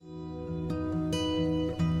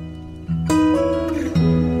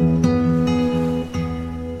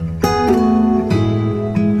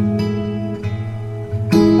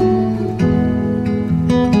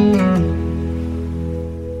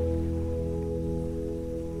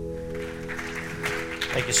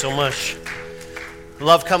Thank you so much.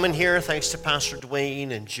 Love coming here. Thanks to Pastor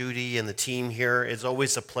Dwayne and Judy and the team here. It's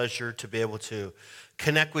always a pleasure to be able to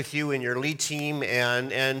connect with you and your lead team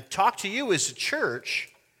and talk to you as a church.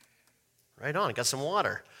 Right on, got some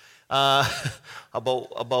water. About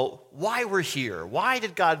why we're here. Why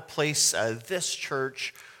did God place this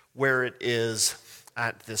church where it is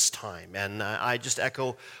at this time? And I just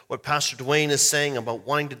echo what Pastor Dwayne is saying about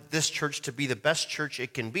wanting this church to be the best church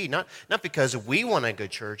it can be. Not because we want a good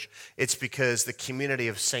church, it's because the community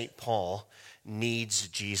of St. Paul needs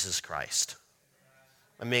Jesus Christ.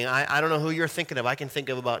 I mean, I don't know who you're thinking of. I can think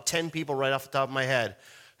of about 10 people right off the top of my head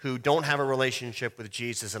who don't have a relationship with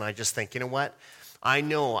Jesus, and I just think, you know what? I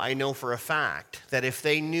know for a fact that if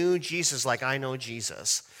they knew Jesus like I know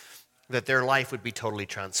Jesus, that their life would be totally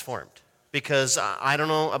transformed. Because I don't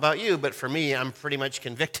know about you, but for me, I'm pretty much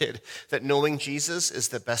convicted that knowing Jesus is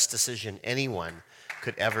the best decision anyone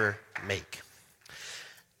could ever make.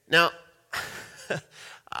 Now,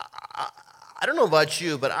 I don't know about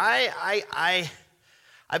you, but I've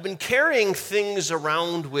been carrying things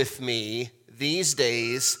around with me these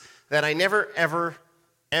days that I never, ever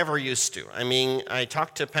used to. I mean, I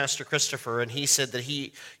talked to Pastor Christopher, and he said that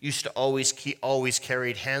he used to always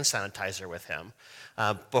carried hand sanitizer with him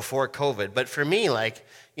before COVID. But for me,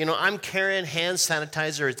 I'm carrying hand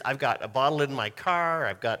sanitizer. I've got a bottle in my car.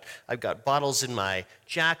 I've got bottles in my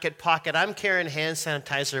jacket pocket. I'm carrying hand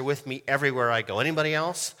sanitizer with me everywhere I go. Anybody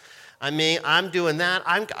else? I mean, I'm doing that.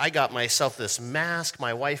 I got myself this mask.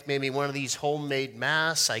 My wife made me one of these homemade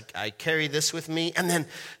masks. I carry this with me. And then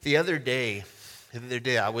the other day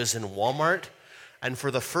I was in Walmart, and for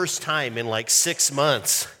the first time in like 6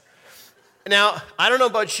 months. Now, I don't know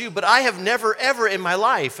about you, but I have never, ever in my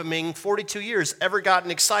life, 42 years, ever gotten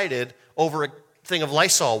excited over a thing of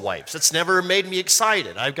Lysol wipes. It's never made me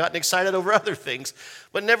excited. I've gotten excited over other things,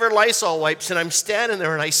 but never Lysol wipes. And I'm standing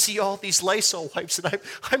there and I see all these Lysol wipes, and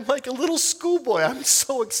I'm like a little schoolboy. I'm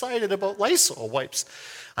so excited about Lysol wipes.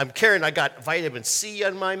 I got vitamin C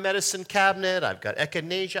on my medicine cabinet. I've got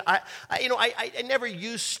echinacea. I never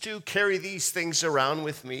used to carry these things around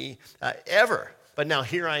with me ever. But now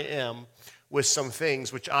here I am with some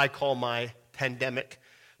things which I call my pandemic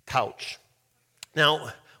pouch.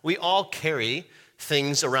 Now, we all carry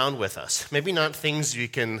things around with us. Maybe not things you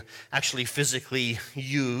can actually physically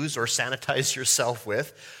use or sanitize yourself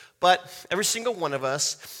with, but every single one of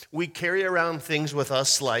us, we carry around things with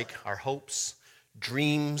us like our hopes,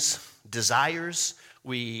 dreams, desires.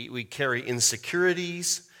 We carry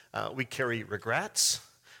insecurities. We carry regrets.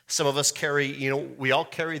 Some of us we all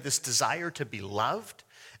carry this desire to be loved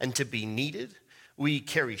and to be needed. We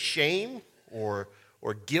carry shame or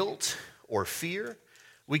guilt or fear.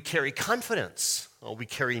 We carry confidence. We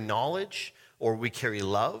carry knowledge, or we carry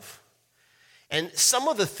love. And some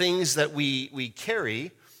of the things that we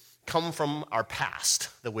carry come from our past,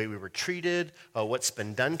 the way we were treated, what's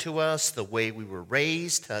been done to us, the way we were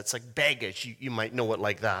raised. It's like baggage. You might know it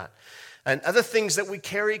like that. And other things that we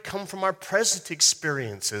carry come from our present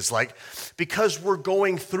experiences, like because we're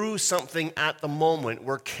going through something at the moment,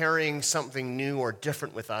 we're carrying something new or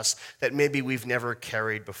different with us that maybe we've never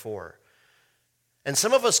carried before. And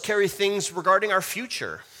some of us carry things regarding our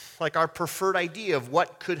future, like our preferred idea of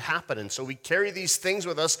what could happen. And so we carry these things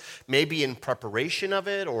with us, maybe in preparation of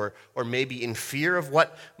it or maybe in fear of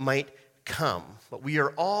what might come. But we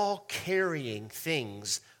are all carrying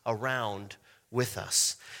things around with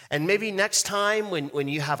us. And maybe next time when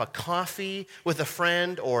you have a coffee with a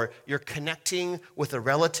friend, or you're connecting with a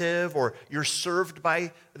relative, or you're served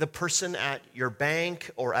by the person at your bank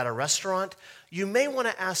or at a restaurant, you may want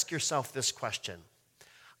to ask yourself this question.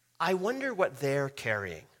 I wonder what they're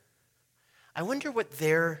carrying. I wonder what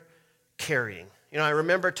they're carrying. I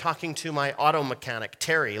remember talking to my auto mechanic,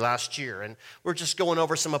 Terry, last year, and we're just going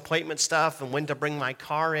over some appointment stuff and when to bring my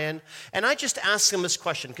car in. And I just asked him this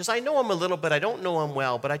question, because I know him a little bit, I don't know him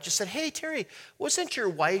well, but I just said, hey, Terry, wasn't your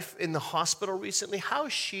wife in the hospital recently?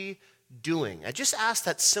 How's she doing? I just asked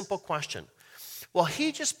that simple question. Well,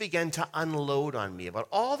 he just began to unload on me about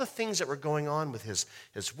all the things that were going on with his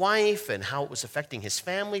wife and how it was affecting his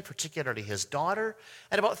family, particularly his daughter.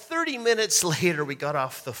 And about 30 minutes later, we got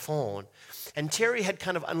off the phone, and Terry had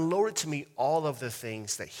kind of unloaded to me all of the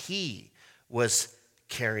things that he was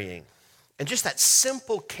carrying. And just that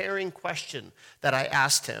simple caring question that I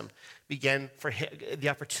asked him began the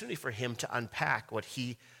opportunity for him to unpack what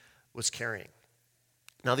he was carrying.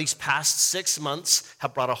 Now, these past 6 months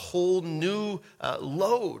have brought a whole new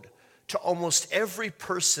load to almost every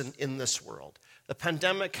person in this world. The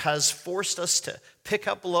pandemic has forced us to pick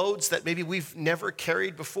up loads that maybe we've never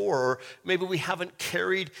carried before, or maybe we haven't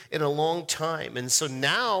carried in a long time. And so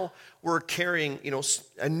now we're carrying,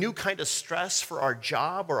 a new kind of stress for our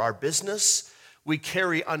job or our business. We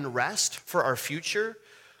carry unrest for our future.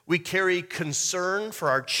 We carry concern for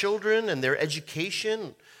our children and their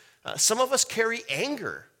education. Some of us carry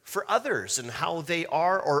anger for others and how they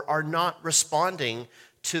are or are not responding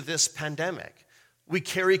to this pandemic. We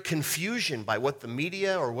carry confusion by what the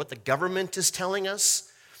media or what the government is telling us.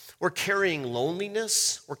 We're carrying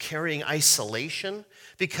loneliness. We're carrying isolation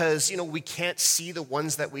because, we can't see the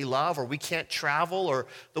ones that we love, or we can't travel, or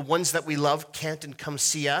the ones that we love can't and come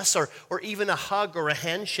see us, or even a hug or a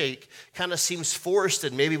handshake kind of seems forced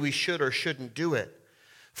and maybe we should or shouldn't do it.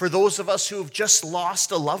 For those of us who have just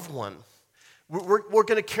lost a loved one, we're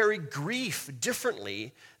going to carry grief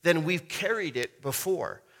differently than we've carried it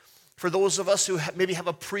before. For those of us who maybe have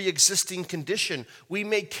a pre-existing condition, we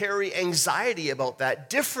may carry anxiety about that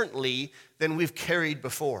differently than we've carried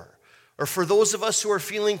before. Or for those of us who are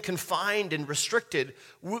feeling confined and restricted,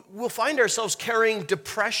 we'll find ourselves carrying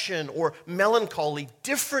depression or melancholy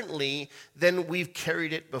differently than we've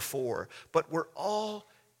carried it before. But we're all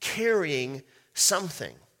carrying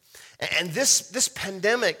something. And this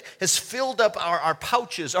pandemic has filled up our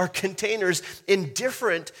pouches, our containers in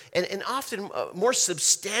different and often more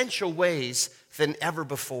substantial ways than ever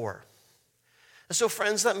before. And so,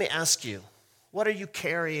 friends, let me ask you, what are you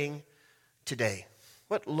carrying today?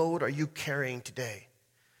 What load are you carrying today?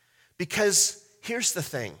 Because here's the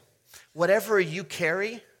thing, whatever you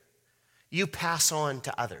carry, you pass on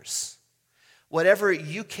to others. Whatever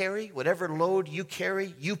you carry, whatever load you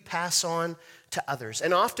carry, you pass on to others.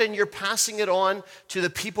 And often you're passing it on to the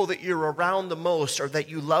people that you're around the most, or that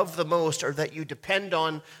you love the most, or that you depend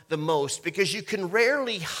on the most, because you can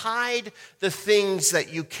rarely hide the things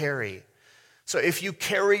that you carry. So if you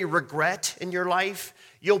carry regret in your life,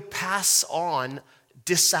 you'll pass on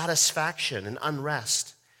dissatisfaction and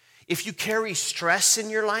unrest. If you carry stress in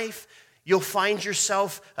your life, you'll find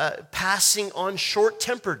yourself passing on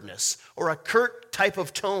short-temperedness or a curt type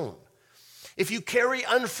of tone. If you carry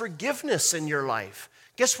unforgiveness in your life,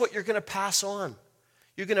 guess what you're going to pass on?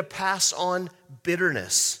 You're going to pass on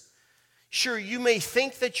bitterness. Sure, you may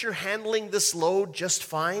think that you're handling this load just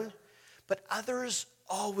fine, but others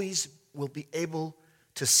always will be able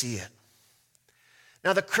to see it.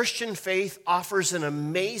 Now, the Christian faith offers an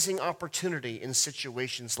amazing opportunity in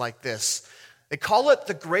situations like this. They call it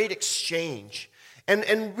the Great Exchange.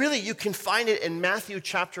 And really, you can find it in Matthew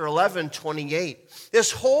chapter 11, 28.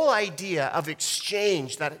 This whole idea of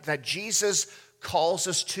exchange that Jesus calls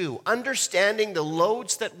us to, understanding the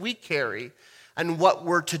loads that we carry and what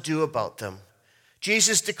we're to do about them.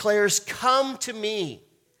 Jesus declares, "Come to me,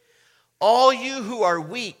 all you who are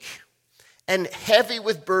weak and heavy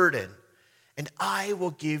with burden, and I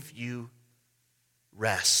will give you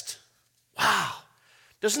rest." Wow.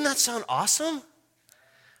 Doesn't that sound awesome?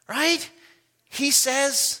 Right? He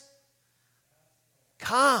says,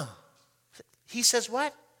 come. He says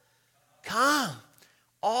what? Come.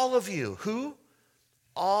 All of you. Who?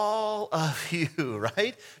 All of you,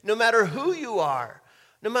 right? No matter who you are,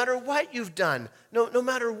 no matter what you've done, no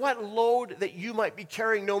matter what load that you might be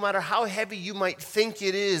carrying, no matter how heavy you might think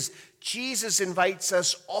it is, Jesus invites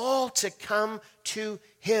us all to come to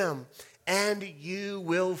him, and you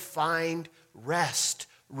will find rest,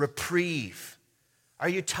 reprieve. Are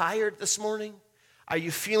you tired this morning? Are you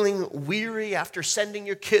feeling weary after sending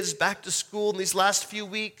your kids back to school in these last few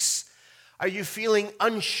weeks? Are you feeling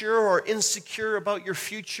unsure or insecure about your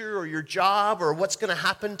future or your job or what's going to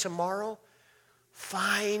happen tomorrow?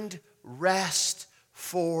 Find rest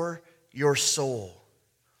for your soul.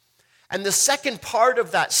 And the second part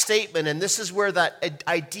of that statement, and this is where that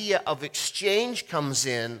idea of exchange comes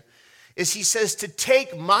in, is he says to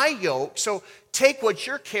take my yoke. So take what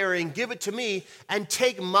you're carrying, give it to me, and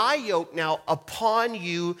take my yoke now upon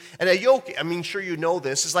you. And a yoke, sure you know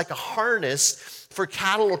this, is like a harness for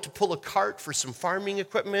cattle or to pull a cart for some farming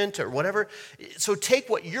equipment or whatever. So take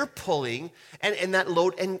what you're pulling and that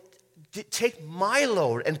load and take my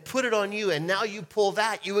load and put it on you, and now you pull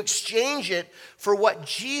that. You exchange it for what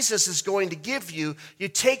Jesus is going to give you. You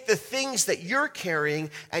take the things that you're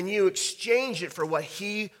carrying and you exchange it for what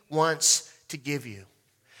he wants to give you.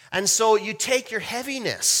 And so you take your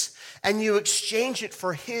heaviness and you exchange it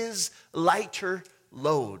for his lighter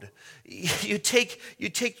load. You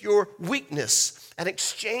take your weakness and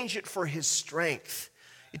exchange it for his strength.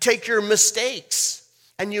 You take your mistakes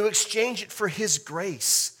and you exchange it for his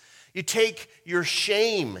grace. You take your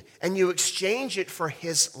shame and you exchange it for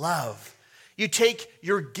his love. You take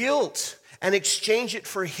your guilt and exchange it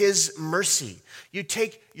for his mercy. You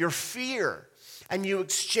take your fear and you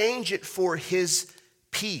exchange it for his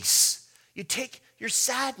peace. You take your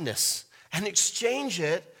sadness and exchange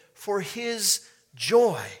it for his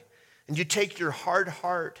joy. And you take your hard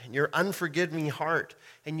heart and your unforgiving heart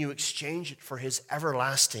and you exchange it for his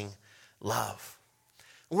everlasting love.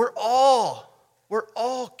 We're all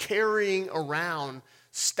carrying around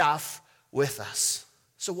stuff with us.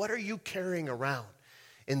 So what are you carrying around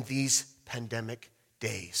in these pandemic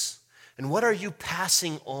days? And what are you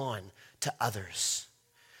passing on to others?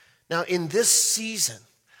 Now, in this season,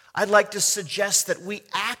 I'd like to suggest that we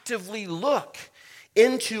actively look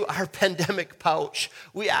into our pandemic pouch.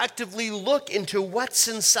 We actively look into what's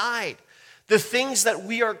inside, the things that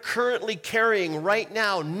we are currently carrying right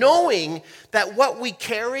now, knowing that what we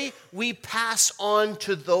carry, we pass on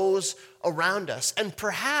to those around us. And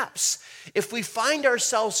perhaps if we find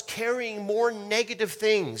ourselves carrying more negative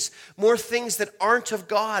things, more things that aren't of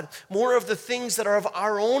God, more of the things that are of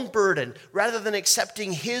our own burden, rather than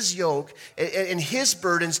accepting his yoke and his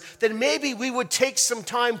burdens, then maybe we would take some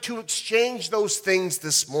time to exchange those things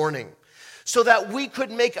this morning, so that we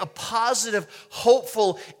could make a positive,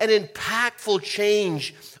 hopeful, and impactful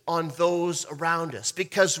change on those around us.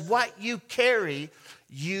 Because what you carry,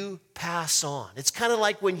 you pass on. It's kind of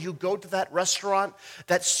like when you go to that restaurant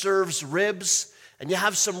that serves ribs, and you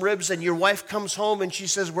have some ribs, and your wife comes home and she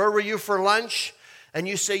says, "Where were you for lunch?" And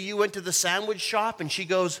you say, "You went to the sandwich shop." And she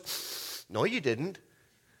goes, "No, you didn't.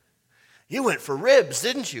 You went for ribs,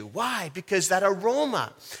 didn't you?" Why? Because that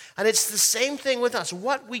aroma. And it's the same thing with us.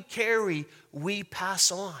 What we carry, we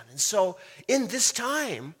pass on. And so in this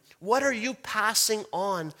time, what are you passing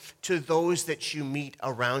on to those that you meet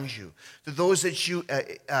around you, to those that you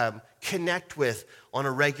connect with on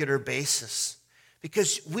a regular basis?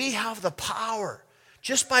 Because we have the power,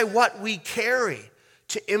 just by what we carry,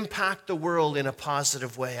 to impact the world in a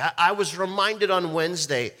positive way. I was reminded on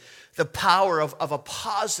Wednesday the power of a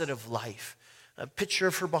positive life. A picture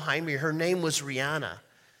of her behind me. Her name was Rihanna.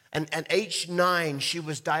 And at age 9, she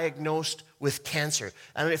was diagnosed with cancer.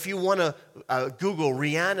 And if you want to Google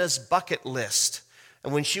Rihanna's bucket list,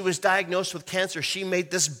 and when she was diagnosed with cancer, she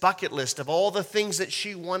made this bucket list of all the things that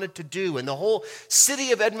she wanted to do. And the whole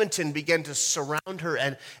city of Edmonton began to surround her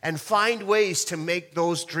and find ways to make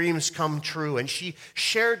those dreams come true. And she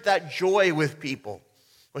shared that joy with people.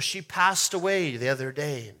 Well, she passed away the other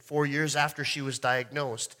day, 4 years after she was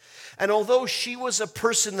diagnosed. And although she was a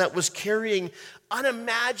person that was carrying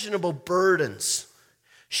unimaginable burdens,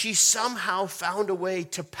 she somehow found a way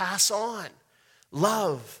to pass on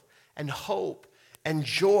love and hope and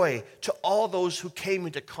joy to all those who came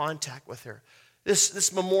into contact with her.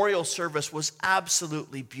 This memorial service was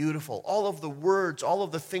absolutely beautiful. All of the words, all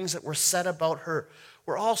of the things that were said about her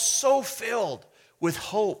were all so filled with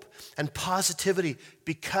hope and positivity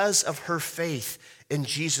because of her faith in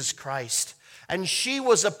Jesus Christ. And she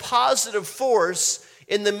was a positive force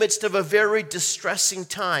in the midst of a very distressing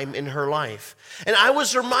time in her life. And I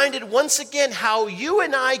was reminded once again how you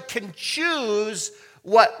and I can choose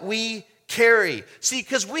what we carry. See,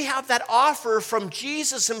 because we have that offer from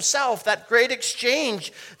Jesus himself, that great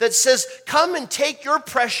exchange that says, "Come and take your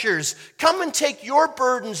pressures, come and take your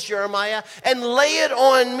burdens, Jeremiah, and lay it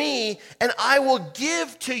on me, and I will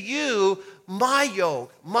give to you my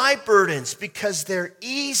yoke, my burdens, because they're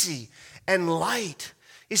easy and light."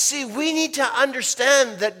 You see, we need to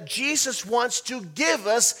understand that Jesus wants to give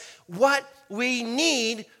us what we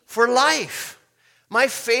need for life. My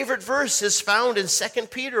favorite verse is found in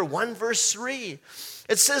 2 Peter 1 verse 3.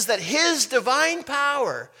 It says that his divine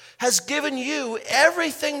power has given you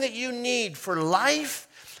everything that you need for life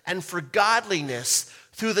and for godliness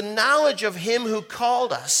through the knowledge of him who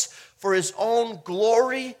called us for his own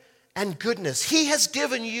glory and goodness. He has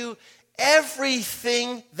given you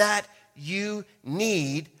everything that you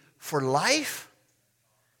need for life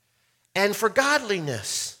and for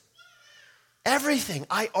godliness. Everything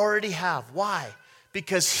I already have. Why?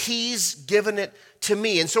 Because he's given it to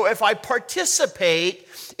me. And so if I participate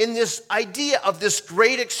in this idea of this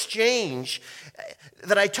great exchange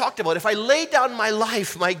that I talked about, if I lay down my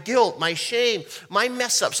life, my guilt, my shame, my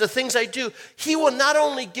mess-ups, the things I do, he will not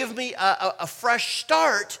only give me a fresh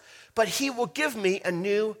start, but he will give me a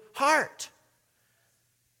new heart.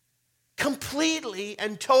 Completely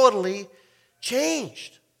and totally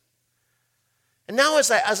changed. And now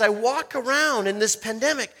as I walk around in this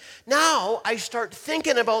pandemic, now I start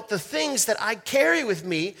thinking about the things that I carry with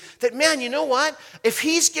me that, man, you know what? If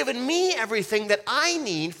he's given me everything that I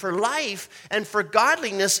need for life and for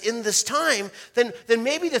godliness in this time, then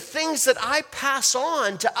maybe the things that I pass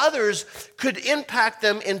on to others could impact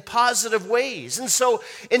them in positive ways. And so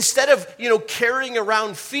instead of, carrying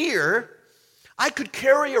around fear, I could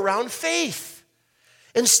carry around faith.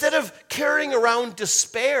 Instead of carrying around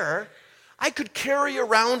despair, I could carry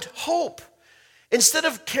around hope. Instead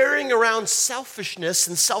of carrying around selfishness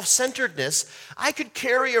and self-centeredness, I could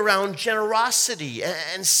carry around generosity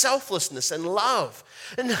and selflessness and love.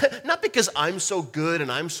 And not because I'm so good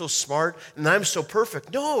and I'm so smart and I'm so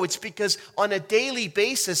perfect. No, it's because on a daily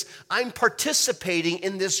basis, I'm participating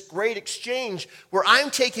in this great exchange where I'm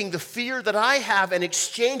taking the fear that I have and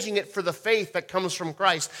exchanging it for the faith that comes from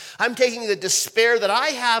Christ. I'm taking the despair that I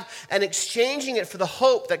have and exchanging it for the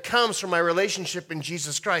hope that comes from my relationship in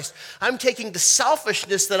Jesus Christ. I'm taking the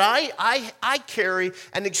selfishness that I carry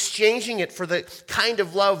and exchanging it for the kind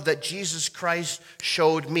of love that Jesus Christ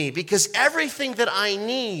showed me. Because everything that I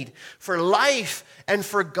need for life and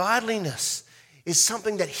for godliness is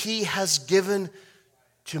something that he has given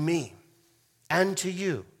to me and to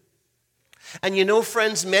you. And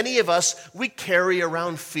friends, many of us, we carry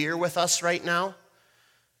around fear with us right now.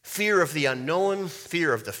 Fear of the unknown,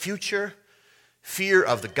 fear of the future, fear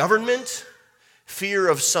of the government, fear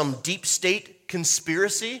of some deep state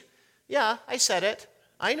conspiracy. Yeah, I said it.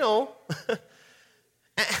 I know.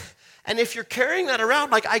 And if you're carrying that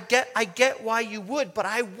around, I get why you would, but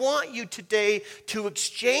I want you today to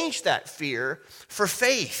exchange that fear for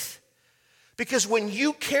faith. Because when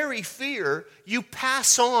you carry fear, you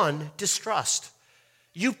pass on distrust.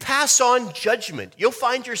 You pass on judgment. You'll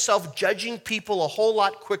find yourself judging people a whole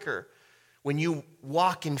lot quicker when you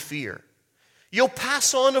walk in fear. You'll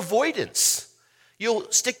pass on avoidance.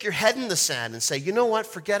 You'll stick your head in the sand and say, you know what,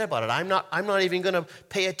 forget about it. I'm not even going to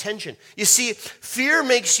pay attention. You see, fear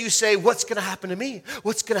makes you say, what's going to happen to me?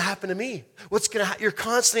 What's going to happen to me? You're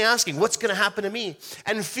constantly asking, what's going to happen to me?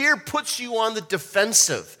 And fear puts you on the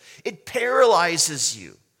defensive. It paralyzes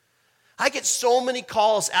you. I get so many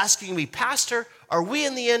calls asking me, Pastor, are we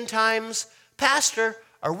in the end times? Pastor,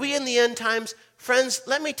 are we in the end times? Friends,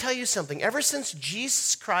 let me tell you something. Ever since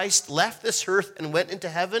Jesus Christ left this earth and went into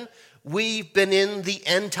heaven, we've been in the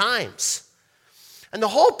end times. And the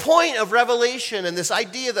whole point of Revelation and this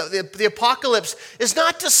idea that the apocalypse is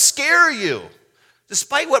not to scare you,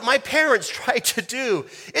 despite what my parents tried to do.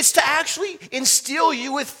 It's to actually instill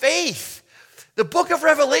you with faith. The book of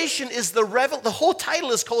Revelation is the whole title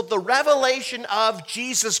is called The Revelation of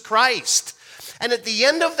Jesus Christ. And at the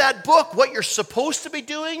end of that book, what you're supposed to be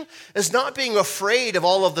doing is not being afraid of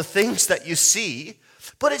all of the things that you see,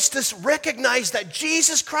 but it's to recognize that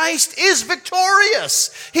Jesus Christ is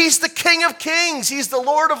victorious. He's the King of Kings. He's the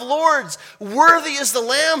Lord of Lords. Worthy is the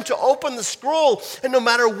Lamb to open the scroll. And no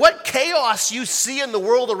matter what chaos you see in the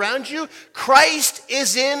world around you, Christ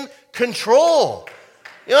is in control.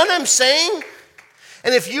 You know what I'm saying?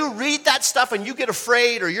 And if you read that stuff and you get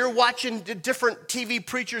afraid, or you're watching different TV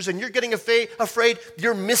preachers and you're getting afraid,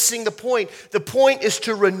 you're missing the point. The point is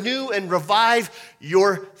to renew and revive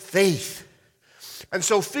your faith. And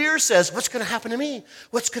so fear says, what's going to happen to me?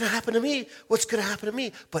 What's going to happen to me? What's going to happen to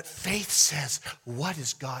me? But faith says, what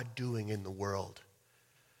is God doing in the world?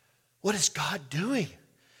 What is God doing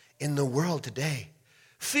in the world today?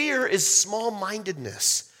 Fear is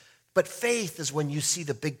small-mindedness, but faith is when you see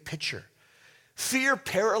the big picture. Fear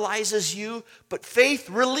paralyzes you, but faith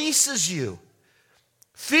releases you.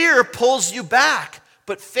 Fear pulls you back,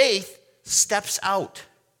 but faith steps out.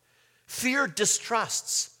 Fear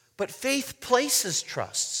distrusts, but faith places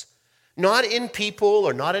trusts. Not in people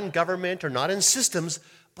or not in government or not in systems,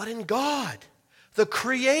 but in God, the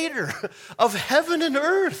creator of heaven and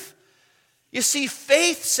earth. You see,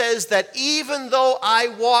 faith says that even though I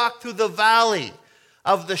walk through the valley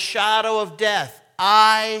of the shadow of death,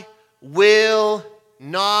 I will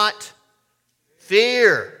not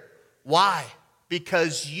fear. Why?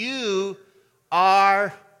 Because you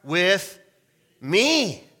are with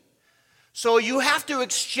me. So you have to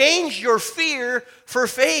exchange your fear for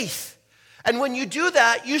faith. And when you do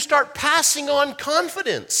that, you start passing on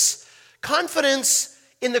confidence. Confidence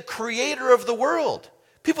in the creator of the world.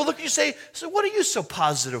 People look at you and say, so what are you so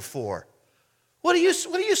positive for? What are you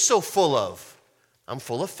so full of? I'm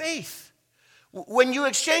full of faith. When you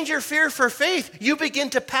exchange your fear for faith, you begin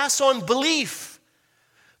to pass on belief.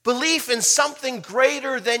 Belief in something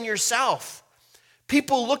greater than yourself.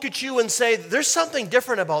 People look at you and say, there's something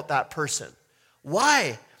different about that person.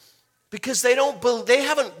 Why? Because they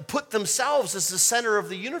haven't put themselves as the center of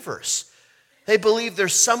the universe. They believe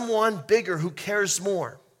there's someone bigger who cares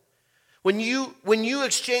more. When you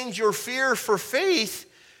exchange your fear for faith,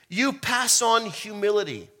 you pass on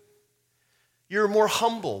humility. You're more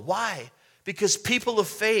humble. Why? Because people of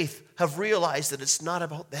faith have realized that it's not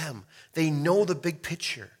about them. They know the big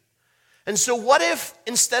picture. And so what if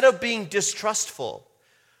instead of being distrustful,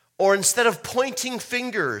 or instead of pointing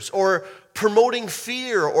fingers or promoting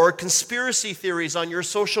fear or conspiracy theories on your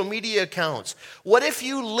social media accounts, what if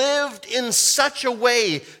you lived in such a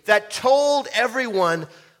way that told everyone,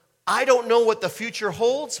 I don't know what the future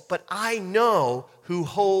holds, but I know who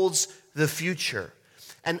holds the future.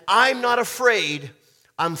 And I'm not afraid,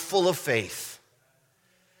 I'm full of faith.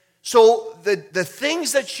 So the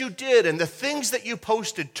things that you did and the things that you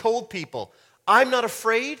posted told people, I'm not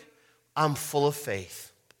afraid, I'm full of faith.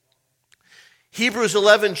 Hebrews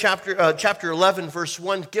 11, chapter 11, verse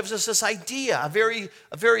 1 gives us this idea, a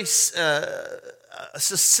very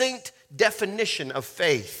succinct definition of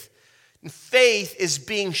faith. And faith is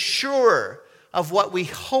being sure of what we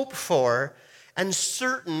hope for and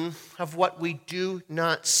certain of what we do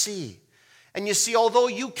not see. And you see, although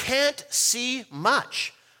you can't see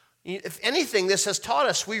much, if anything, this has taught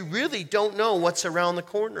us we really don't know what's around the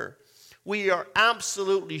corner. We are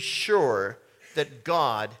absolutely sure that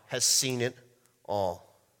God has seen it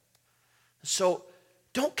all. So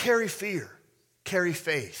don't carry fear, carry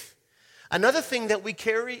faith. Another thing that we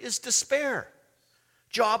carry is despair.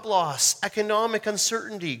 Job loss, economic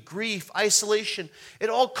uncertainty, grief, isolation. It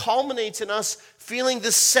all culminates in us feeling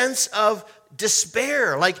this sense of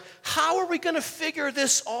despair. Like, how are we going to figure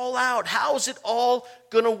this all out? How is it all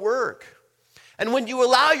going to work? And when you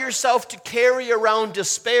allow yourself to carry around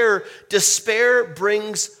despair, despair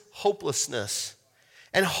brings hopelessness.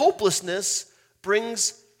 And hopelessness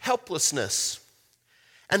brings helplessness.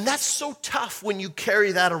 And that's so tough when you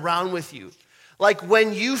carry that around with you. Like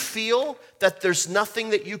when you feel that there's nothing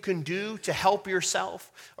that you can do to help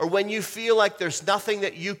yourself, or when you feel like there's nothing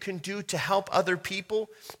that you can do to help other people,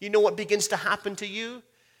 you know what begins to happen to you?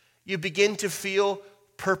 You begin to feel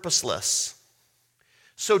purposeless.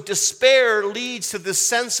 So despair leads to this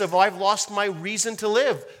sense of, I've lost my reason to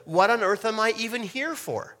live. What on earth am I even here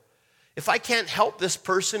for? If I can't help this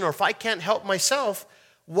person or if I can't help myself,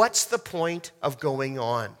 what's the point of going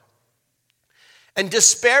on? And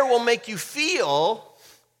despair will make you feel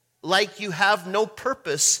like you have no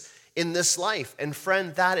purpose in this life. And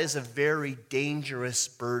friend, that is a very dangerous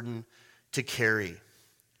burden to carry.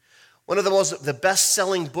 One of the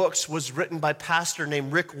best-selling books was written by a pastor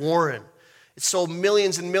named Rick Warren. It sold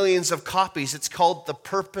millions and millions of copies. It's called The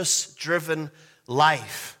Purpose-Driven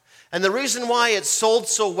Life. And the reason why it sold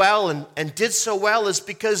so well and did so well is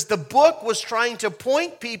because the book was trying to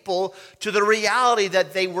point people to the reality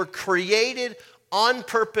that they were created on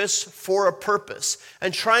purpose for a purpose,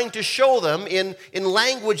 and trying to show them in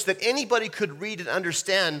language that anybody could read and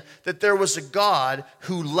understand that there was a God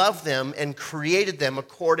who loved them and created them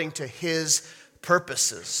according to his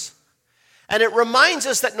purposes. And it reminds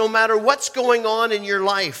us that no matter what's going on in your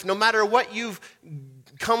life, no matter what you've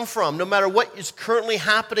come from, no matter what is currently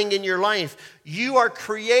happening in your life, you are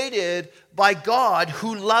created by God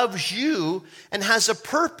who loves you and has a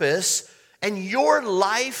purpose, and your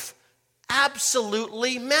life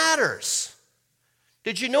absolutely matters.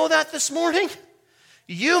 Did you know that this morning?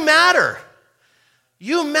 You matter.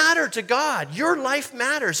 You matter to God. Your life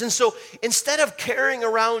matters. And so instead of carrying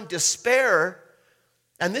around despair,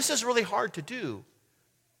 and this is really hard to do,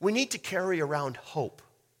 we need to carry around hope.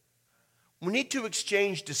 We need to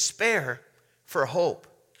exchange despair for hope.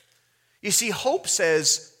 You see, hope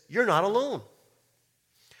says you're not alone.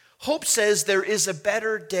 Hope says there is a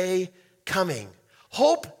better day coming.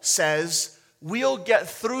 Hope says we'll get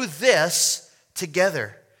through this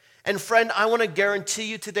together. And friend, I want to guarantee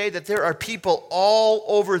you today that there are people all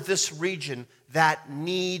over this region that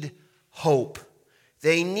need hope.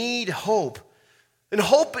 They need hope. And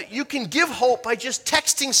hope, you can give hope by just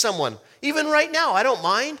texting someone. Even right now, I don't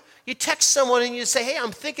mind. You text someone and you say, hey,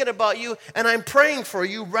 I'm thinking about you and I'm praying for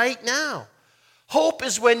you right now. Hope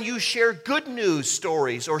is when you share good news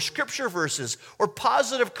stories or scripture verses or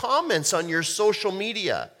positive comments on your social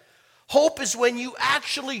media. Hope is when you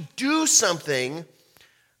actually do something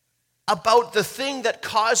about the thing that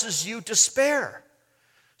causes you despair.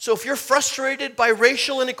 So if you're frustrated by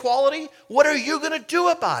racial inequality, what are you going to do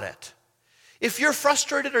about it? If you're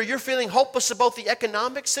frustrated or you're feeling hopeless about the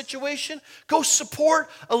economic situation, go support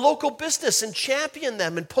a local business and champion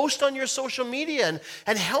them and post on your social media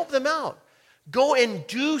and help them out. Go and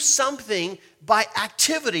do something by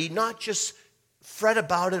activity, not just fret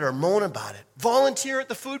about it or moan about it. Volunteer at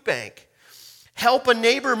the food bank. Help a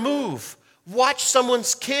neighbor move. Watch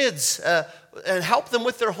someone's kids and help them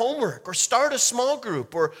with their homework, or start a small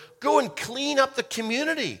group, or go and clean up the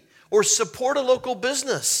community, or support a local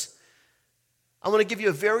business. I want to give you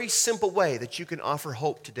a very simple way that you can offer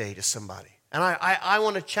hope today to somebody. And I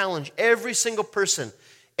want to challenge every single person,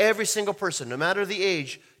 no matter the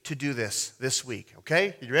age, to do this week,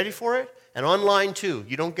 okay? You ready for it? And online too.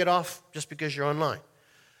 You don't get off just because you're online.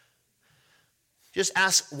 Just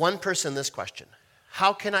ask one person this question.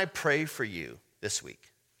 How can I pray for you this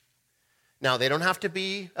week? Now, they don't have to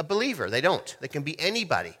be a believer. They don't. They can be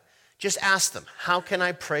anybody. Just ask them, how can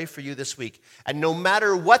I pray for you this week? And no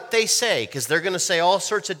matter what they say, because they're going to say all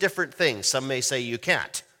sorts of different things. Some may say you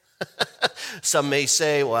can't. Some may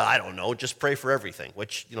say, well, I don't know, just pray for everything,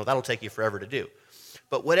 which, that'll take you forever to do.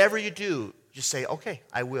 But whatever you do, just say, okay,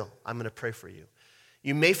 I will. I'm going to pray for you.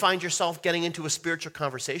 You may find yourself getting into a spiritual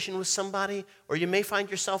conversation with somebody, or you may find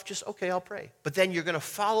yourself just, okay, I'll pray. But then you're going to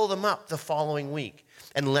follow them up the following week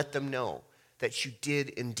and let them know that you did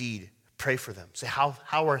indeed pray for them. Say, how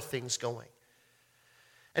are things going?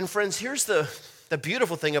 And friends, here's the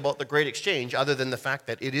beautiful thing about the Great Exchange, other than the fact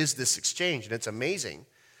that it is this exchange, and it's amazing.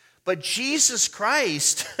 But Jesus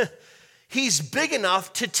Christ, he's big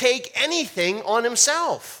enough to take anything on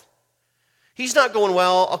himself. He's not going,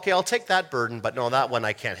 well, okay, I'll take that burden, but no, that one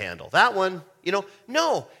I can't handle. That one,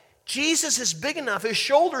 no. Jesus is big enough, his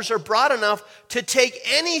shoulders are broad enough to take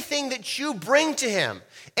anything that you bring to him.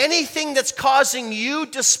 Anything that's causing you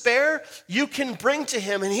despair, you can bring to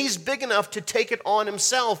him, and he's big enough to take it on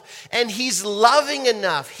himself. And he's loving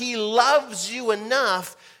enough, he loves you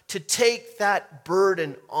enough to take that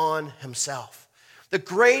burden on himself. The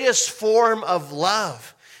greatest form of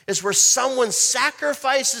love is where someone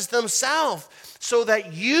sacrifices themselves so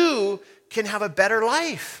that you can have a better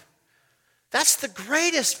life. That's the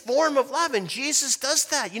greatest form of love, and Jesus does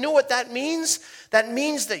that. You know what that means? That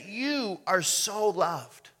means that you are so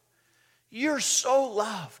loved. You're so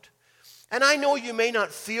loved. And I know you may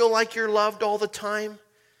not feel like you're loved all the time,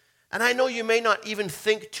 and I know you may not even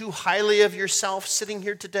think too highly of yourself sitting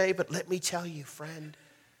here today, but let me tell you, friend,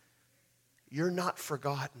 you're not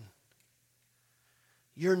forgotten.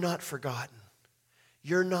 You're not forgotten.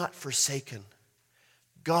 You're not forsaken.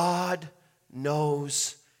 God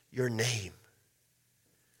knows your name.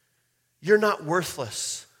 You're not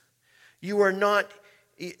worthless. You are not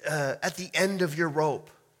at the end of your rope.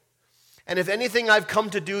 And if anything I've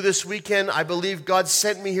come to do this weekend, I believe God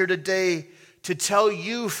sent me here today to tell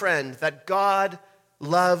you, friend, that God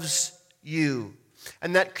loves you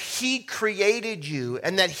and that he created you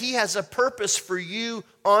and that he has a purpose for you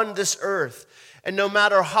on this earth. And no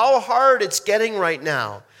matter how hard it's getting right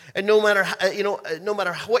now, and no matter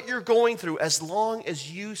what you're going through, as long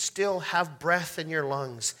as you still have breath in your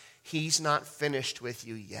lungs, he's not finished with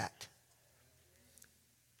you yet.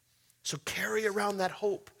 So carry around that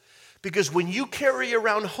hope. Because when you carry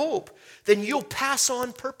around hope, then you'll pass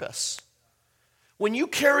on purpose. When you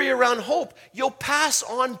carry around hope, you'll pass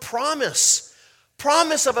on promise.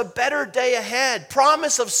 Promise of a better day ahead.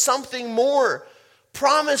 Promise of something more.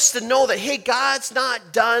 Promise to know that, hey, God's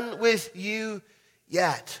not done with you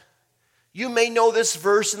yet. You may know this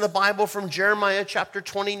verse in the Bible from Jeremiah chapter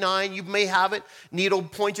 29. You may have it needle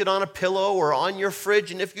pointed on a pillow or on your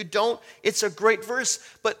fridge. And if you don't, it's a great verse.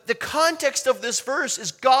 But the context of this verse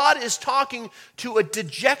is God is talking to a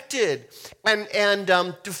dejected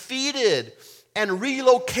and defeated and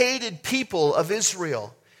relocated people of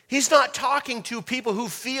Israel. He's not talking to people who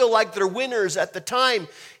feel like they're winners at the time.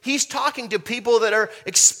 He's talking to people that are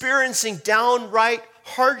experiencing downright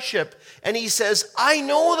hardship. And he says, I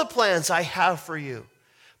know the plans I have for you.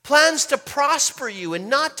 Plans to prosper you and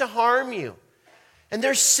not to harm you. And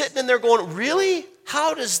they're sitting in there going, really?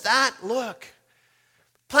 How does that look?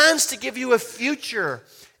 Plans to give you a future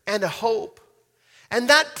and a hope. And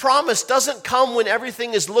that promise doesn't come when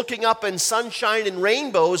everything is looking up in sunshine and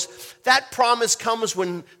rainbows. That promise comes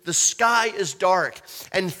when the sky is dark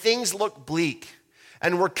and things look bleak.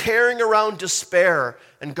 And we're carrying around despair.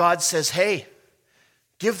 And God says, hey,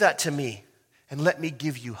 give that to me and let me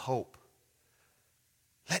give you hope.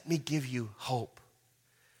 Let me give you hope.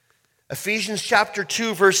 Ephesians chapter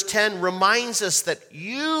 2 verse 10 reminds us that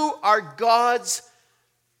you are God's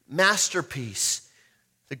masterpiece.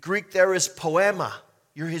 The Greek there is poema.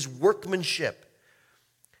 You're his workmanship.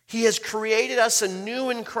 He has created us anew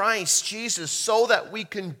in Christ Jesus so that we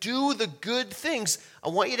can do the good things. I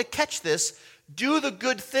want you to catch this. Do the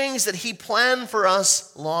good things that he planned for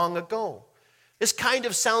us long ago. This kind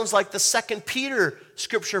of sounds like the 2 Peter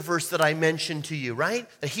scripture verse that I mentioned to you, right?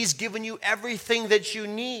 That he's given you everything that you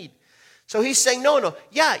need. So he's saying, no,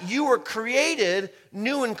 yeah, you were created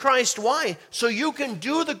new in Christ. Why? So you can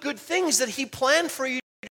do the good things that he planned for you.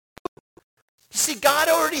 You see, God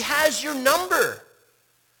already has your number.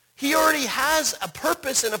 He already has a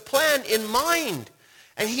purpose and a plan in mind.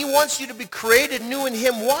 And he wants you to be created new in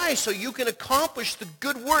him. Why? So you can accomplish the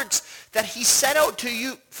good works that he set out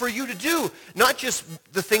for you to do. Not just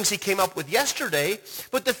the things he came up with yesterday,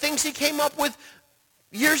 but the things he came up with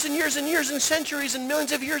years and years and years and centuries and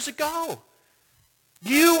millions of years ago.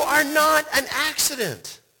 You are not an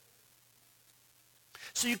accident.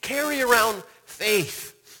 So you carry around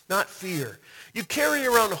faith, not fear. You carry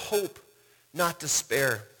around hope, not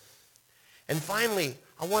despair. And finally,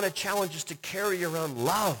 I want to challenge us to carry around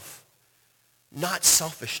love, not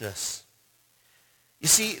selfishness. You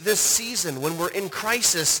see, this season, when we're in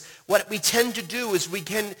crisis, what we tend to do is we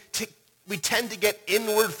tend to get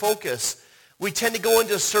inward focus. We tend to go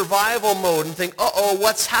into survival mode and think,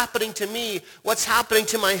 what's happening to me? What's happening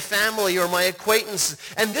to my family or my acquaintances?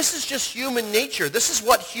 And this is just human nature. This is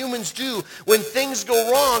what humans do. When things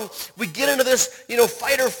go wrong, we get into this,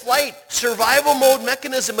 fight or flight survival mode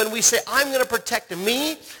mechanism, and we say, I'm going to protect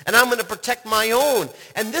me and I'm going to protect my own.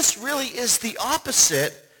 And this really is the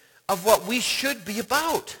opposite of what we should be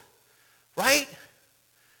about, right?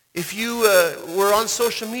 If you were on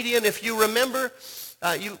social media and if you remember,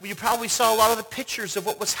 you probably saw a lot of the pictures of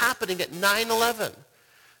what was happening at 9/11.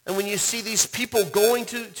 And when you see these people going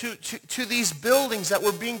to these buildings that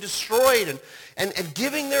were being destroyed and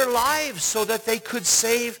giving their lives so that they could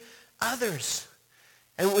save others.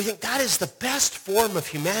 And we think that is the best form of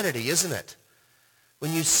humanity, isn't it?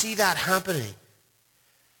 When you see that happening.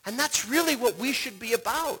 And that's really what we should be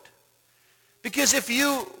about. Because if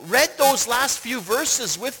you read those last few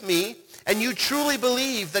verses with me, and you truly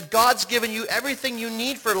believe that God's given you everything you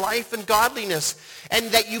need for life and godliness,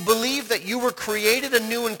 and that you believe that you were created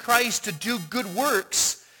anew in Christ to do good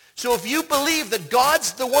works, so if you believe that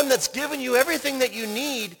God's the one that's given you everything that you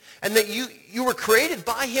need, and that you were created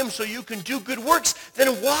by him so you can do good works,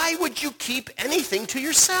 then why would you keep anything to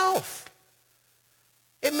yourself?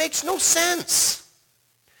 It makes no sense.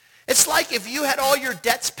 It's like if you had all your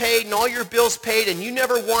debts paid and all your bills paid and you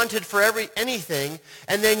never wanted for anything,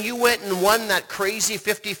 and then you went and won that crazy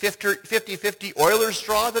 50-50 Oilers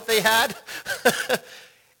draw that they had,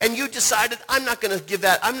 and you decided, I'm not going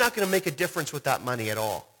to make a difference with that money at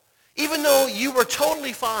all. Even though you were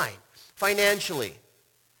totally fine financially.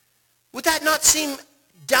 Would that not seem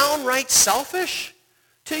downright selfish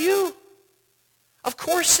to you? Of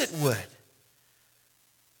course it would.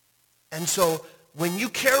 And so, when you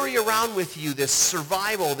carry around with you this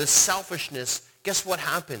survival, this selfishness, guess what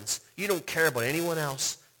happens? You don't care about anyone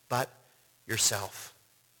else but yourself.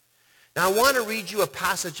 Now, I want to read you a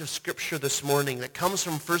passage of Scripture this morning that comes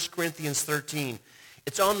from 1 Corinthians 13.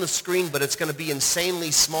 It's on the screen, but it's going to be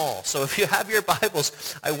insanely small. So if you have your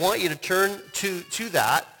Bibles, I want you to turn to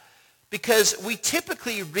that, because we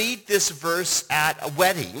typically read this verse at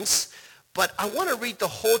weddings, but I want to read the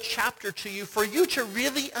whole chapter to you for you to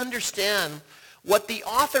really understand what the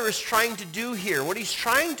author is trying to do here. What he's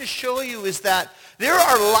trying to show you is that there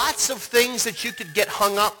are lots of things that you could get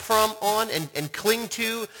hung up on and cling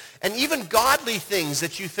to, and even godly things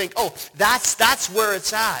that you think, that's where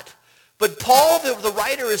it's at. But Paul, the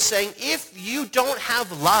writer, is saying, if you don't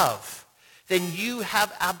have love, then you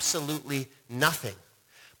have absolutely nothing.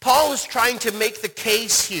 Paul is trying to make the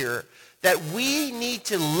case here that we need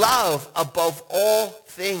to love above all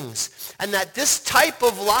things, and that this type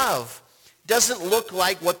of love doesn't look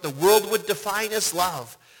like what the world would define as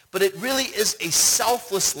love, but it really is a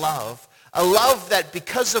selfless love, a love that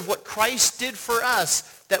because of what Christ did for us,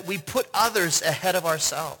 that we put others ahead of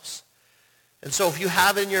ourselves. And so if you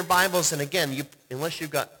have it in your Bibles, and again, unless you've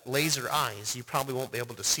got laser eyes, you probably won't be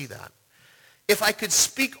able to see that. If I could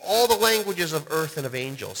speak all the languages of earth and of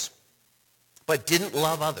angels, but didn't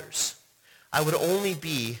love others, I would only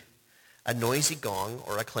be a noisy gong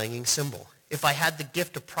or a clanging cymbal. If I had the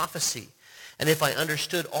gift of prophecy, and if I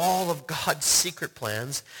understood all of God's secret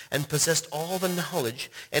plans and possessed all the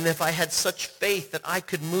knowledge, and if I had such faith that I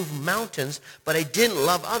could move mountains, but I didn't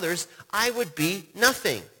love others, I would be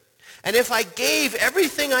nothing. And if I gave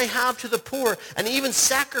everything I have to the poor and even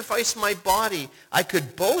sacrificed my body, I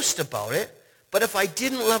could boast about it, but if I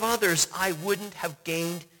didn't love others, I wouldn't have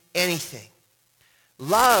gained anything.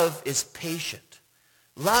 Love is patient.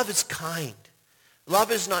 Love is kind.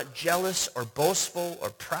 Love is not jealous or boastful or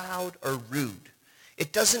proud or rude.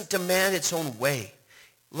 It doesn't demand its own way.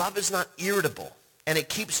 Love is not irritable, and it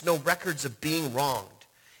keeps no records of being wronged.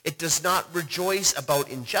 It does not rejoice about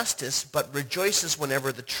injustice, but rejoices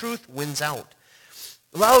whenever the truth wins out.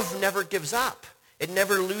 Love never gives up. It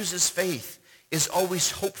never loses faith, is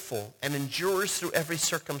always hopeful, and endures through every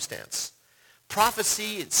circumstance.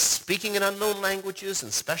 Prophecy, speaking in unknown languages,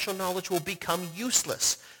 and special knowledge will become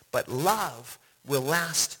useless, but love will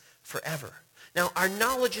last forever. Now, our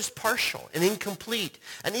knowledge is partial and incomplete,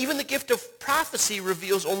 and even the gift of prophecy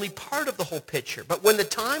reveals only part of the whole picture. But when the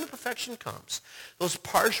time of perfection comes, those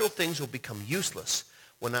partial things will become useless.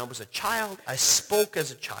 When I was a child, I spoke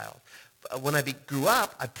as a child. When I grew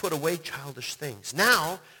up, I put away childish things.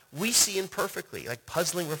 Now, we see imperfectly, like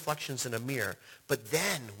puzzling reflections in a mirror, but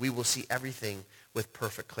then we will see everything with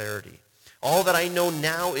perfect clarity. All that I know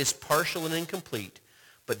now is partial and incomplete,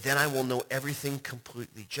 but then I will know everything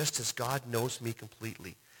completely, just as God knows me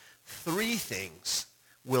completely. 3 things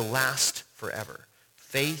will last forever: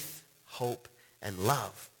 faith, hope, and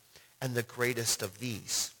love. And the greatest of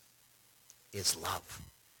these is love.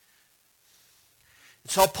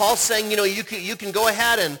 So Paul's saying, you can go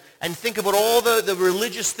ahead and think about all the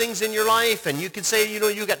religious things in your life, and you can say,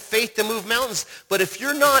 you got faith to move mountains, but if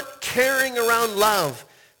you're not carrying around love,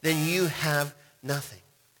 then you have nothing.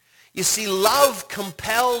 You see, love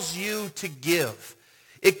compels you to give.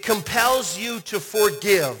 It compels you to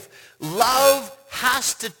forgive. Love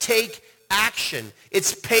has to take action.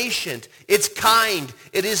 It's patient. It's kind.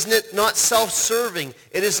 It is not self-serving.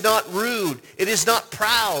 It is not rude. It is not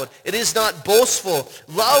proud. It is not boastful.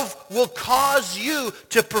 Love will cause you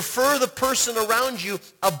to prefer the person around you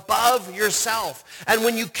above yourself. And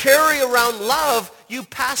when you carry around love, you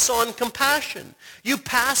pass on compassion. You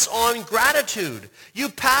pass on gratitude. You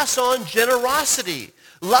pass on generosity.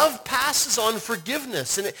 Love passes on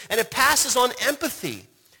forgiveness, and it passes on empathy.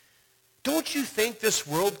 Don't you think this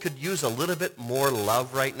world could use a little bit more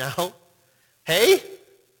love right now? Hey?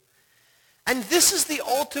 And this is the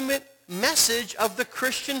ultimate message of the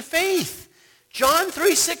Christian faith. John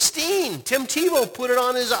 3:16. Tim Tebow put it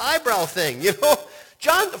on his eyebrow thing.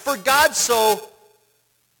 John, for God so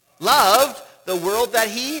loved the world that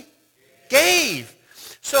he gave.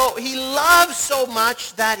 So he loved so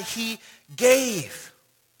much that he gave.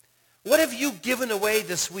 What have you given away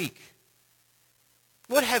this week?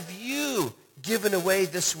 What have you given away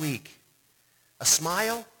this week? A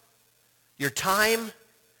smile? Your time?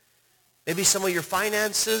 Maybe some of your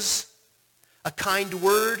finances? A kind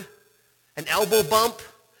word? An elbow bump?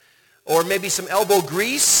 Or maybe some elbow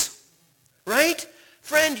grease? Right?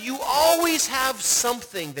 Friend, you always have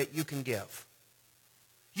something that you can give.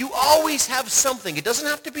 You always have something. It doesn't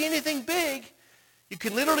have to be anything big. You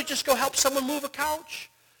can literally just go help someone move a couch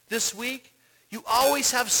this week. You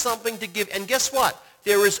always have something to give. And guess what?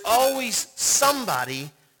 There is always somebody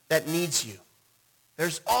that needs you.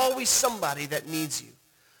 There's always somebody that needs you.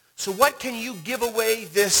 So what can you give away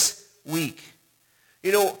this week?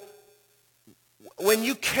 When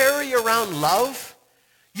you carry around love,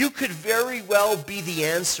 you could very well be the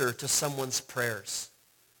answer to someone's prayers.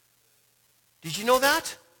 Did you know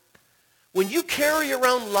that? When you carry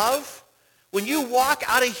around love, when you walk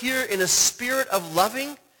out of here in a spirit of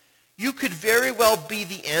loving, you could very well be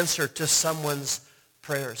the answer to someone's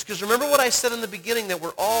prayers. Because remember what I said in the beginning, that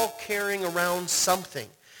we're all carrying around something.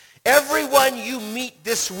 Everyone you meet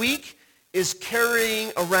this week is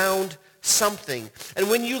carrying around something. And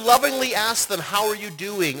when you lovingly ask them, how are you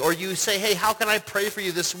doing? Or you say, hey, how can I pray for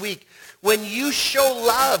you this week? When you show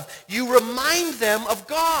love, you remind them of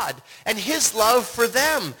God and his love for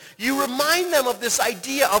them. You remind them of this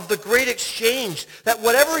idea of the great exchange, that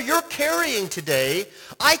whatever you're carrying today,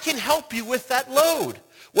 I can help you with that load.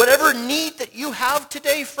 Whatever need that you have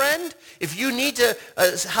today, friend, if you need to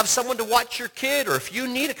have someone to watch your kid, or if you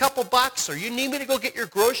need a couple bucks, or you need me to go get your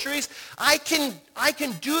groceries, I can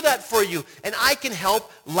do that for you, and I can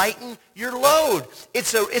help lighten your load.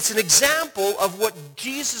 It's an example of what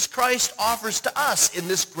Jesus Christ offers to us in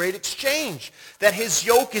this great exchange, that his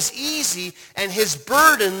yoke is easy and his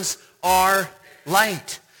burdens are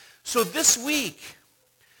light. So this week,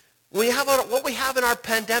 what we have in our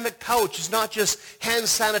pandemic pouch is not just hand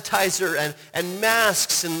sanitizer and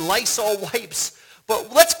masks and Lysol wipes,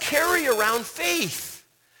 but let's carry around faith.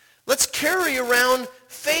 Let's carry around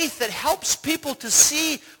faith that helps people to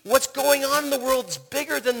see what's going on in the world is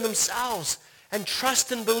bigger than themselves, and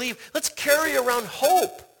trust and believe. Let's carry around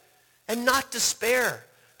hope and not despair,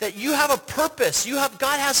 that you have a purpose.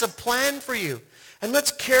 God has a plan for you. And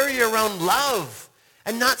let's carry around love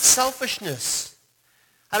and not selfishness.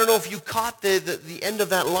 I don't know if you caught the end of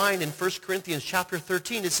that line in 1 Corinthians chapter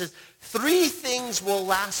 13. It says, 3 things will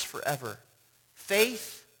last forever: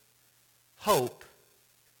 faith, hope,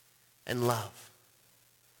 and love.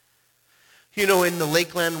 In the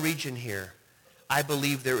Lakeland region here, I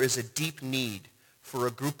believe there is a deep need for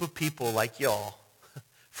a group of people like y'all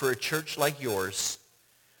for a church like yours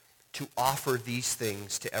to offer these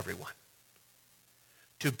things to everyone.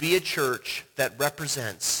 To be a church that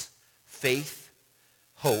represents faith,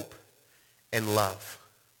 hope, and love.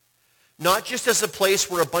 Not just as a place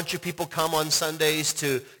where a bunch of people come on Sundays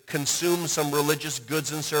to consume some religious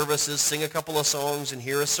goods and services, sing a couple of songs, and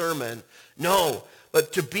hear a sermon. No,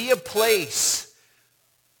 but to be a place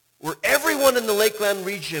where everyone in the Lakeland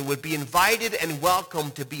region would be invited and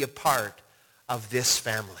welcome to be a part of this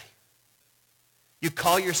family. You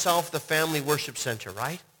call yourself the Family Worship Center,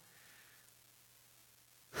 right?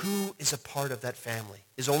 Who is a part of that family?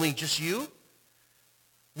 Is only just you?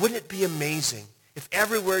 Wouldn't it be amazing if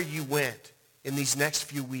everywhere you went in these next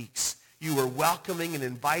few weeks, you were welcoming and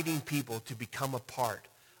inviting people to become a part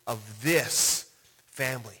of this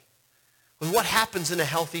family? Well, what happens in a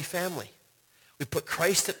healthy family? We put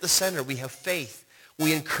Christ at the center. We have faith.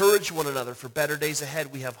 We encourage one another for better days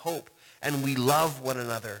ahead. We have hope. And we love one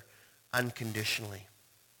another unconditionally.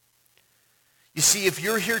 You see, if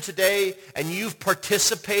you're here today and you've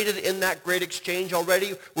participated in that great exchange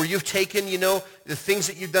already, where you've taken, the things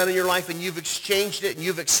that you've done in your life and you've exchanged it and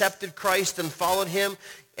you've accepted Christ and followed him,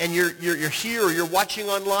 and you're here or you're watching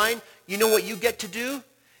online, you know what you get to do?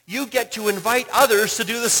 You get to invite others to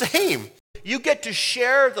do the same. You get to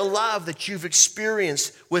share the love that you've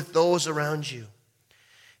experienced with those around you.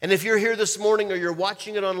 And if you're here this morning or you're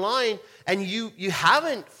watching it online and you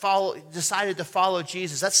haven't decided to follow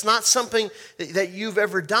Jesus, that's not something that you've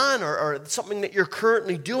ever done or something that you're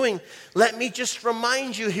currently doing, let me just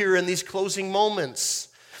remind you here in these closing moments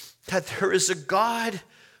that there is a God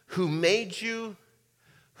who made you,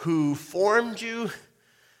 who formed you.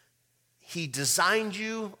 He designed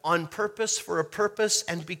you on purpose for a purpose,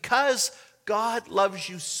 and because God loves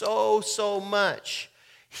you so, so much,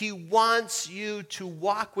 he wants you to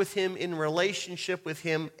walk with him in relationship with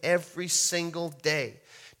him every single day.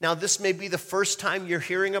 Now, this may be the first time you're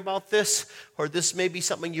hearing about this, or this may be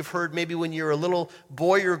something you've heard maybe when you're a little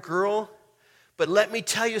boy or girl. But let me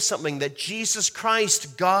tell you something, that Jesus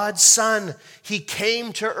Christ, God's Son, he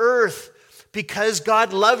came to earth because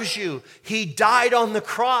God loves you. He died on the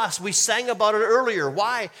cross. We sang about it earlier.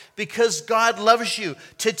 Why? Because God loves you.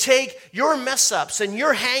 To take your mess-ups and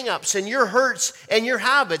your hang-ups and your hurts and your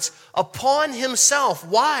habits upon himself.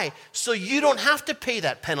 Why? So you don't have to pay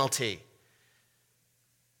that penalty.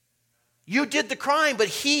 You did the crime, but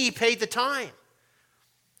he paid the time.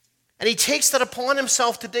 And he takes that upon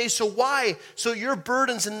himself today. So why? So your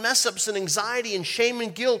burdens and mess-ups and anxiety and shame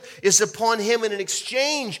and guilt is upon him. And in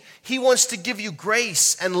exchange, he wants to give you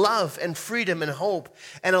grace and love and freedom and hope.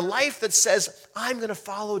 And a life that says, I'm going to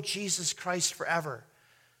follow Jesus Christ forever.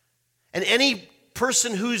 And any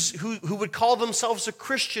person who would call themselves a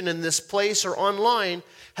Christian in this place or online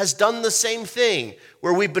has done the same thing.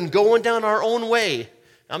 Where we've been going down our own way.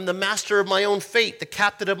 I'm the master of my own fate, the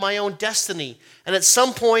captain of my own destiny. And at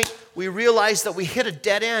some point, we realize that we hit a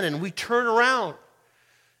dead end and we turn around.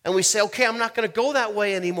 And we say, okay, I'm not going to go that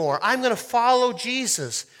way anymore. I'm going to follow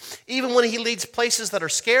Jesus. Even when he leads places that are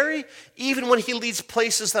scary, even when he leads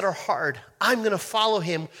places that are hard, I'm going to follow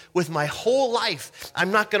him with my whole life.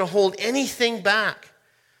 I'm not going to hold anything back.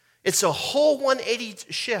 It's a whole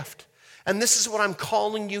 180 shift. And this is what I'm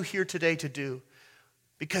calling you here today to do.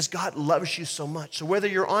 Because God loves you so much. So whether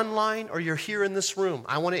you're online or you're here in this room,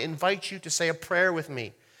 I want to invite you to say a prayer with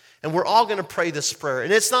me. And we're all going to pray this prayer.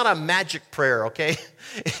 And it's not a magic prayer, okay?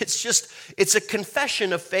 It's a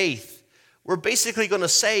confession of faith. We're basically going to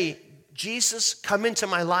say, Jesus, come into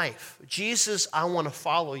my life. Jesus, I want to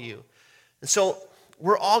follow you. And so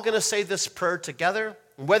we're all going to say this prayer together.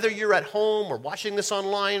 Whether you're at home or watching this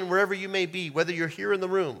online, wherever you may be, whether you're here in the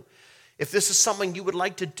room, if this is something you would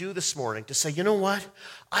like to do this morning, to say, you know what?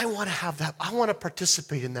 I want to have that. I want to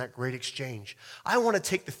participate in that great exchange. I want to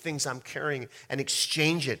take the things I'm carrying and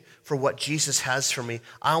exchange it for what Jesus has for me.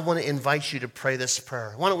 I want to invite you to pray this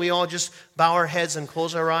prayer. Why don't we all just bow our heads and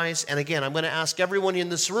close our eyes? And again, I'm going to ask everyone in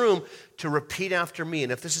this room to repeat after me.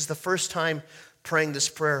 And if this is the first time praying this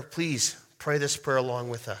prayer, please pray this prayer along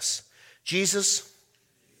with us. Jesus,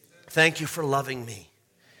 thank you for loving me.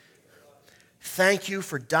 Thank you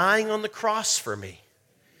for dying on the cross for me.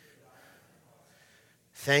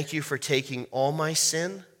 Thank you for taking all my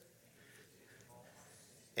sin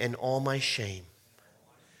and all my shame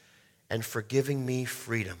and for giving me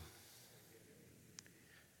freedom.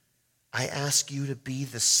 I ask you to be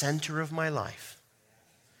the center of my life.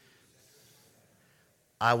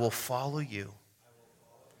 I will follow you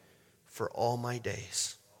for all my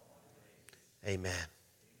days. Amen.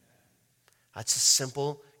 That's a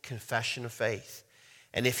simple confession of faith.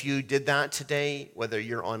 And if you did that today, whether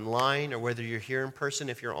you're online or whether you're here in person,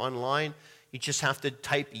 if you're online, you just have to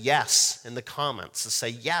type yes in the comments to say,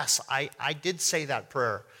 yes, I did say that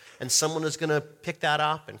prayer. And someone is going to pick that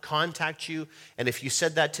up and contact you. And if you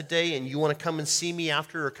said that today and you want to come and see me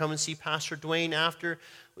after or come and see Pastor Dwayne after,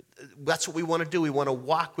 that's what we want to do. We want to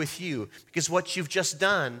walk with you, because what you've just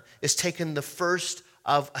done is taken the first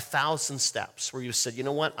of 1,000 steps where you said, you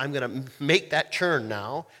know what, I'm going to make that turn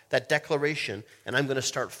now, that declaration, and I'm going to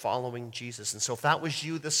start following Jesus. And so if that was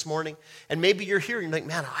you this morning, and maybe you're here and you're like,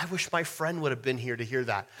 man, I wish my friend would have been here to hear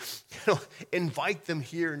that. Invite them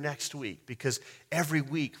here next week, because every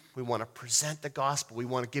week we want to present the gospel. We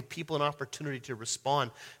want to give people an opportunity to respond,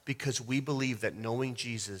 because we believe that knowing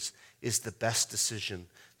Jesus is the best decision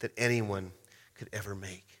that anyone could ever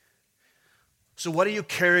make. So what are you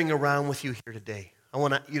carrying around with you here today? I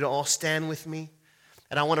want you to all stand with me,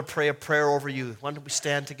 and I want to pray a prayer over you. Why don't we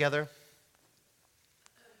stand together?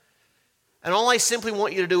 And all I simply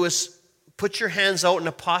want you to do is put your hands out in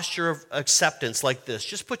a posture of acceptance like this.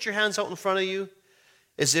 Just put your hands out in front of you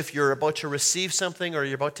as if you're about to receive something or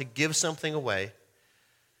you're about to give something away.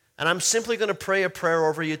 And I'm simply going to pray a prayer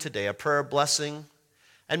over you today, a prayer of blessing.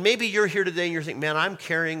 And maybe you're here today and you're thinking, man, I'm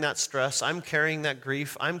carrying that stress, I'm carrying that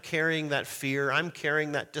grief, I'm carrying that fear, I'm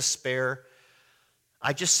carrying that despair.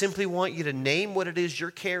 I just simply want you to name what it is you're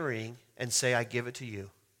carrying and say, I give it to you.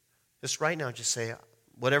 Just right now, just say,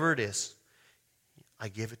 whatever it is, I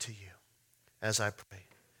give it to you as I pray.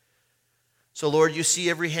 So, Lord, you see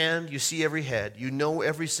every hand, you see every head. You know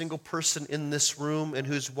every single person in this room and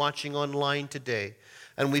who's watching online today.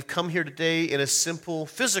 And we've come here today in a simple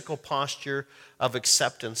physical posture of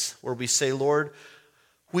acceptance where we say, Lord,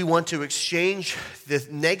 we want to exchange the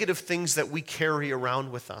negative things that we carry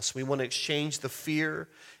around with us. We want to exchange the fear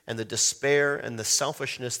and the despair and the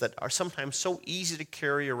selfishness that are sometimes so easy to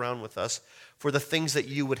carry around with us for the things that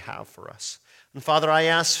you would have for us. And Father, I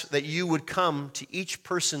ask that you would come to each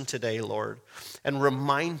person today, Lord, and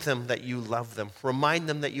remind them that you love them. Remind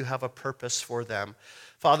them that you have a purpose for them.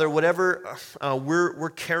 Father, whatever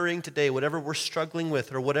we're carrying today, whatever we're struggling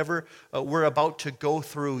with, or whatever we're about to go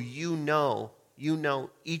through, you know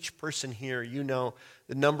each person here. You know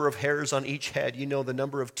the number of hairs on each head. You know the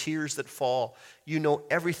number of tears that fall. You know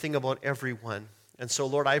everything about everyone. And so,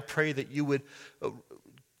 Lord, I pray that you would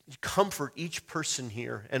comfort each person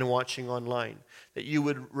here and watching online, that you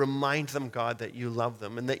would remind them, God, that you love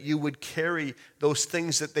them, and that you would carry those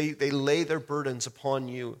things that they lay their burdens upon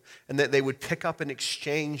you, and that they would pick up and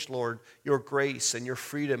exchange, Lord, your grace and your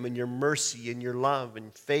freedom and your mercy and your love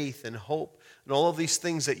and faith and hope and all of these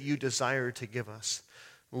things that you desire to give us.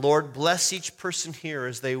 Lord, bless each person here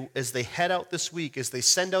as they head out this week, as they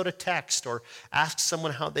send out a text or ask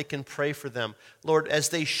someone how they can pray for them. Lord, as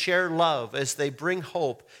they share love, as they bring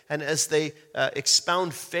hope, and as they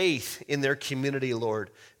expound faith in their community, Lord,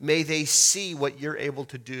 may they see what you're able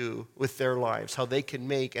to do with their lives, how they can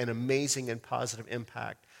make an amazing and positive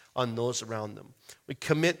impact on those around them. We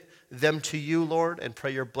commit them to you, Lord, and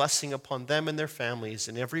pray your blessing upon them and their families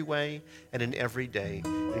in every way and in every day.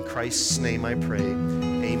 In Christ's name I pray.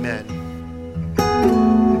 Amen.